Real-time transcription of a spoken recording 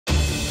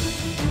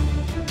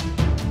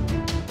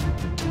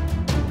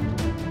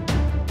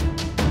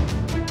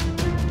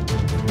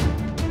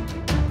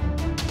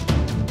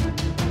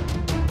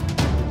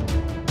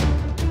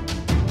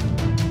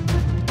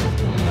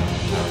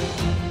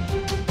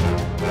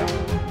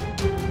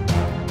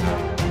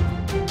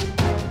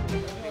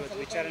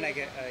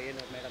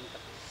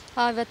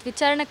ಇವತ್ತು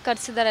ವಿಚಾರಣೆಗೆ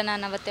ಕರೆಸಿದ್ದಾರೆ.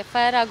 ನಾನು ಅವತ್ತು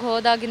FIR ಆಗಿ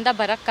ಹೋದಾಗಿಂದ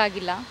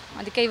ಬರೋಕ್ಕಾಗಿಲ್ಲ.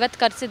 ಅದಕ್ಕೆ ಇವತ್ತು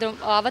ಕರೆಸಿದ್ರು.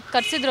 ಅವತ್ತು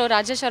ಕರೆಸಿದ್ರು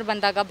ರಾಜೇಶ್ ಅವ್ರು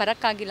ಬಂದಾಗ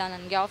ಬರೋಕ್ಕಾಗಿಲ್ಲ,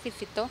 ನನಗೆ ಆಫೀಸ್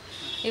ಇತ್ತು.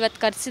 ಇವತ್ತು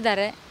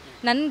ಕರೆಸಿದ್ದಾರೆ.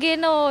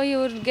 ನನಗೇನು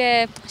ಇವ್ರಿಗೆ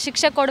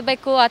ಶಿಕ್ಷೆ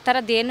ಕೊಡಬೇಕು ಆ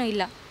ಥರದ್ದೇನೂ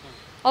ಇಲ್ಲ.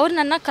 ಅವ್ರು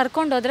ನನ್ನ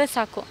ಕರ್ಕೊಂಡು ಹೋದರೆ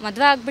ಸಾಕು.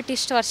 ಮದುವೆ ಆಗಿಬಿಟ್ಟು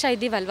ಇಷ್ಟು ವರ್ಷ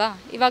ಇದ್ದೀವಲ್ವ,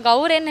 ಇವಾಗ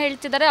ಅವ್ರೇನು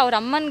ಹೇಳ್ತಿದ್ದಾರೆ, ಅವ್ರ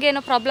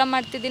ಅಮ್ಮನಿಗೇನೋ ಪ್ರಾಬ್ಲಮ್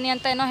ಮಾಡ್ತಿದ್ದೀನಿ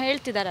ಅಂತ ಏನೋ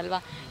ಹೇಳ್ತಿದ್ದಾರಲ್ವ.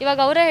 ಇವಾಗ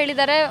ಅವರೇ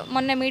ಹೇಳಿದ್ದಾರೆ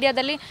ಮೊನ್ನೆ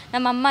ಮೀಡಿಯಾದಲ್ಲಿ,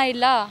 ನಮ್ಮ ಅಮ್ಮ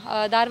ಇಲ್ಲ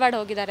ಧಾರವಾಡ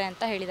ಹೋಗಿದ್ದಾರೆ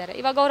ಅಂತ ಹೇಳಿದ್ದಾರೆ.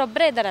 ಇವಾಗ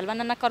ಅವರೊಬ್ಬರೇ ಇದ್ದಾರಲ್ವ,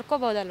 ನನ್ನ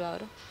ಕರ್ಕೋಬೋದಲ್ವ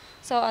ಅವರು.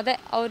 ಸೊ ಅದೇ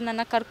ಅವ್ರು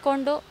ನನ್ನ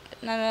ಕರ್ಕೊಂಡು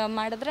ನಾನು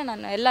ಮಾಡಿದ್ರೆ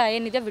ನಾನು ಎಲ್ಲ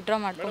ಏನಿದೆ ವಿಡ್ರಾ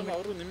ಮಾಡ್ಕೊಂಡು.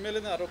 ಅವರು ನಿಮ್ಮ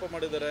ಮೇಲೇನೆ ಆರೋಪ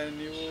ಮಾಡಿದ್ದಾರೆ,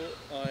 ನೀವು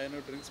ಏನೋ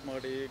ಡ್ರಿಂಕ್ಸ್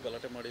ಮಾಡಿ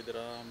ಗಲಾಟೆ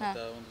ಮಾಡಿದ್ದೀರಾ,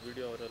 ಮತ್ತೆ ಒಂದು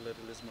ವಿಡಿಯೋ ಅವರೆಲ್ಲ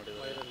ರಿಲೀಸ್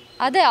ಮಾಡಿದ್ದಾರೆ.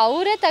 ಅದೇ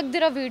ಅವರೇ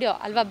ತೆಗ್ದಿರೋ ವಿಡಿಯೋ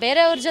ಅಲ್ವಾ,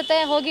 ಬೇರೆಯವ್ರ ಜೊತೆ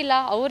ಹೋಗಿಲ್ಲ.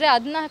 ಅವರೇ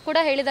ಅದನ್ನ ಕೂಡ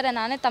ಹೇಳಿದ್ದಾರೆ,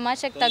 ನಾನೇ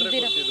ತಮಾಷೆಗೆ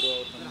ತೆಗ್ದಿರೋ.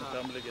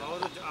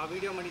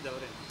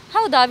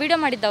 ಹೌದು, ಆ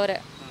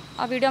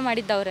ವಿಡಿಯೋ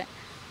ಮಾಡಿದ್ದವ್ರೆ.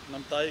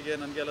 ನಮ್ಮ ತಾಯಿಗೆ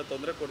ನನಗೆಲ್ಲ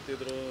ತೊಂದರೆ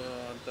ಕೊಡ್ತಿದ್ರು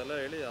ಅಂತೆಲ್ಲ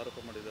ಹೇಳಿ ಆರೋಪ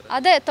ಮಾಡಿದ್ದಾರೆ.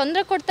 ಅದೇ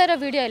ತೊಂದರೆ ಕೊಡ್ತಾ ಇರೋ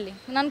ವಿಡಿಯೋ ಅಲ್ಲಿ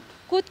ನಾನು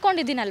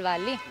ಕೂತ್ಕೊಂಡಿದ್ದೀನಲ್ವಾ,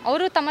 ಅಲ್ಲಿ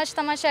ಅವರು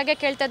ತಮಾಷೆಯಾಗೆ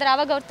ಕೇಳ್ತಾ ಇದ್ದಾರೆ.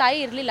 ಆವಾಗ ಅವ್ರ ತಾಯಿ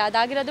ಇರಲಿಲ್ಲ.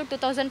 ಅದಾಗಿರೋದು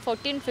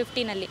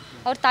 2014-15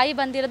 ಅವ್ರ ತಾಯಿ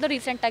ಬಂದಿರೋದು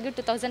ರೀಸೆಂಟಾಗಿ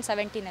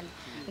 2017.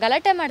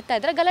 ಗಲಾಟೆ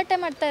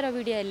ಮಾಡ್ತಾ ಇರೋ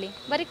ವಿಡಿಯೋ ಅಲ್ಲಿ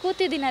ಬರೀ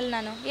ಕೂತಿದ್ದೀನಲ್ಲ,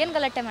 ನಾನು ಏನು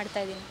ಗಲಾಟೆ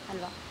ಮಾಡ್ತಾ ಇದ್ದೀನಿ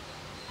ಅಲ್ವಾ.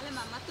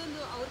 ಮತ್ತೊಂದು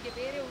ಅವ್ರಿಗೆ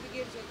ಬೇರೆ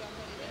ಹುಡುಗಿಯರ ಜೊತೆ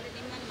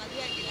ನಿಮ್ಮನ್ನು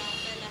ಮದುವೆ ಆಗಿಲ್ಲ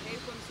ಅಂತ ಎಲ್ಲ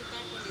ಹೇಳ್ಕೊಂಡು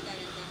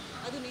ಸುತ್ತಾಡ್ಕೊಂಡಿದ್ದಾರೆ ಅಂತ,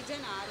 ಅದು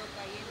ನಿಜನ ಆರೋಪ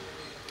ಏನು?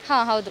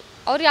 ಹಾಂ ಹೌದು,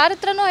 ಅವ್ರು ಯಾರ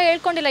ಹತ್ರನೂ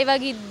ಹೇಳ್ಕೊಂಡಿಲ್ಲ.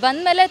 ಇವಾಗ ಇದು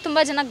ಬಂದಮೇಲೆ ತುಂಬ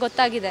ಜನಕ್ಕೆ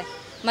ಗೊತ್ತಾಗಿದೆ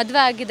ಮದುವೆ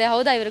ಆಗಿದೆ.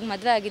 ಹೌದಾ, ಇವ್ರಿಗೆ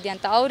ಮದುವೆ ಆಗಿದೆ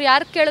ಅಂತ. ಅವ್ರು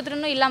ಯಾರು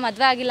ಕೇಳಿದ್ರು ಇಲ್ಲ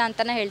ಮದುವೆ ಆಗಿಲ್ಲ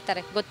ಅಂತಲೇ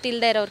ಹೇಳ್ತಾರೆ,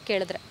 ಗೊತ್ತಿಲ್ಲದೆ ಇರೋರು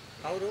ಕೇಳಿದ್ರೆ.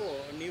 ಅವರು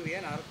ನೀವು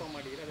ಏನು ಆರೋಪ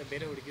ಮಾಡಿದ್ರೆ ಅದೇ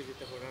ಬೇರೆ ಹುಡುಗಿ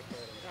ಜೊತೆ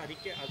ಓಡಾಡ್ತಾರೆ ಅಂತ,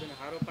 ಅದಕ್ಕೆ ಅದನ್ನು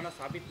ಆರೋಪನ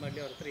ಸಾಬೀತು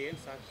ಮಾಡಲಿ, ಅವ್ರ ಹತ್ರ ಏನು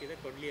ಸಾಕ್ಷಿ ಇದೆ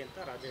ಕೊಡಲಿ ಅಂತ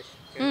ರಾಜೇಶ್.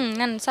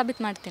 ನಾನು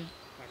ಸಾಬೀತು ಮಾಡ್ತೀನಿ.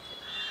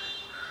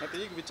 ಮತ್ತೆ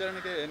ಈಗ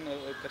ವಿಚಾರಣೆಗೆ ಏನು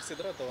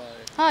ಕರೆಸಿದ್ರು ಅಥವಾ?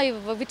 ಹಾಂ,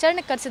 ಇವಾಗ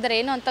ವಿಚಾರಣೆಗೆ ಕರೆಸಿದ್ದಾರೆ.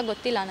 ಏನು ಅಂತ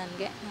ಗೊತ್ತಿಲ್ಲ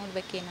ನನಗೆ,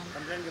 ನೋಡ್ಬೇಕೇನು.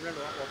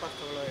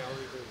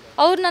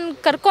 ಅವ್ರು ನನ್ಗೆ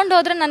ಕರ್ಕೊಂಡು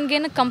ಹೋದರೆ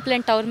ನನಗೇನು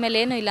ಕಂಪ್ಲೇಂಟ್ ಅವ್ರ ಮೇಲೆ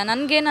ಏನೂ ಇಲ್ಲ.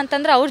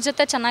 ನನಗೇನಂತಂದ್ರೆ ಅವ್ರ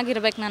ಜೊತೆ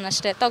ಚೆನ್ನಾಗಿರ್ಬೇಕು ನಾನು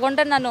ಅಷ್ಟೇ.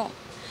 ತೊಗೊಂಡ್ರೆ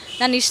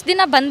ನಾನು ಇಷ್ಟು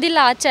ದಿನ ಬಂದಿಲ್ಲ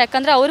ಆಚೆ,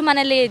 ಯಾಕಂದರೆ ಅವ್ರ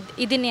ಮನೇಲಿ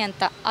ಇದ್ದೀನಿ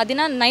ಅಂತ. ಆ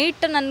ದಿನ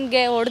ನೈಟ್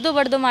ನನಗೆ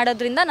ಹೊಡೆದು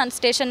ಮಾಡೋದ್ರಿಂದ ನಾನು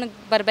ಸ್ಟೇಷನ್ಗೆ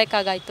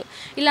ಬರಬೇಕಾಗಾಯಿತು.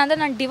 ಇಲ್ಲಾಂದರೆ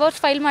ನಾನು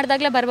ಡಿವೋರ್ಸ್ ಫೈಲ್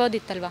ಮಾಡಿದಾಗಲೇ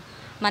ಬರ್ಬೋದಿತ್ತಲ್ವ.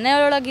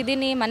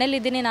 ಮನೆಯೊಳಗಿದ್ದೀನಿ,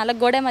 ಮನೇಲಿದ್ದೀನಿ, 4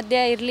 ಗೋಡೆ ಮಧ್ಯೆ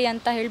ಇರಲಿ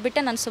ಅಂತ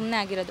ಹೇಳಿಬಿಟ್ಟೆ ನಾನು ಸುಮ್ಮನೆ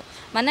ಆಗಿರೋದು.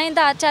 ಮನೆಯಿಂದ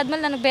ಆಚೆ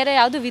ಆದಮೇಲೆ ನನಗೆ ಬೇರೆ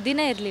ಯಾವುದು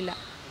ವಿಧಿನೇ ಇರಲಿಲ್ಲ.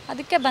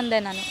 ಅದಕ್ಕೆ ಬಂದೆ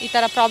ನಾನು. ಈ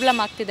ಥರ ಪ್ರಾಬ್ಲಮ್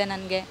ಆಗ್ತಿದೆ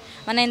ನನಗೆ,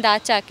 ಮನೆಯಿಂದ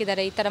ಆಚೆ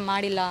ಹಾಕಿದ್ದಾರೆ, ಈ ಥರ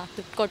ಮಾಡಿಲ್ಲ,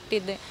 ದುಡ್ಡು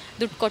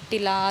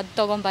ಕೊಟ್ಟಿಲ್ಲ, ಅದು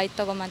ತೊಗೊಂಬ ಇದು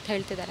ತೊಗೊಂಬ ಅಂತ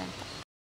ಹೇಳ್ತಿದ್ದಾರೆ ಅಂತ.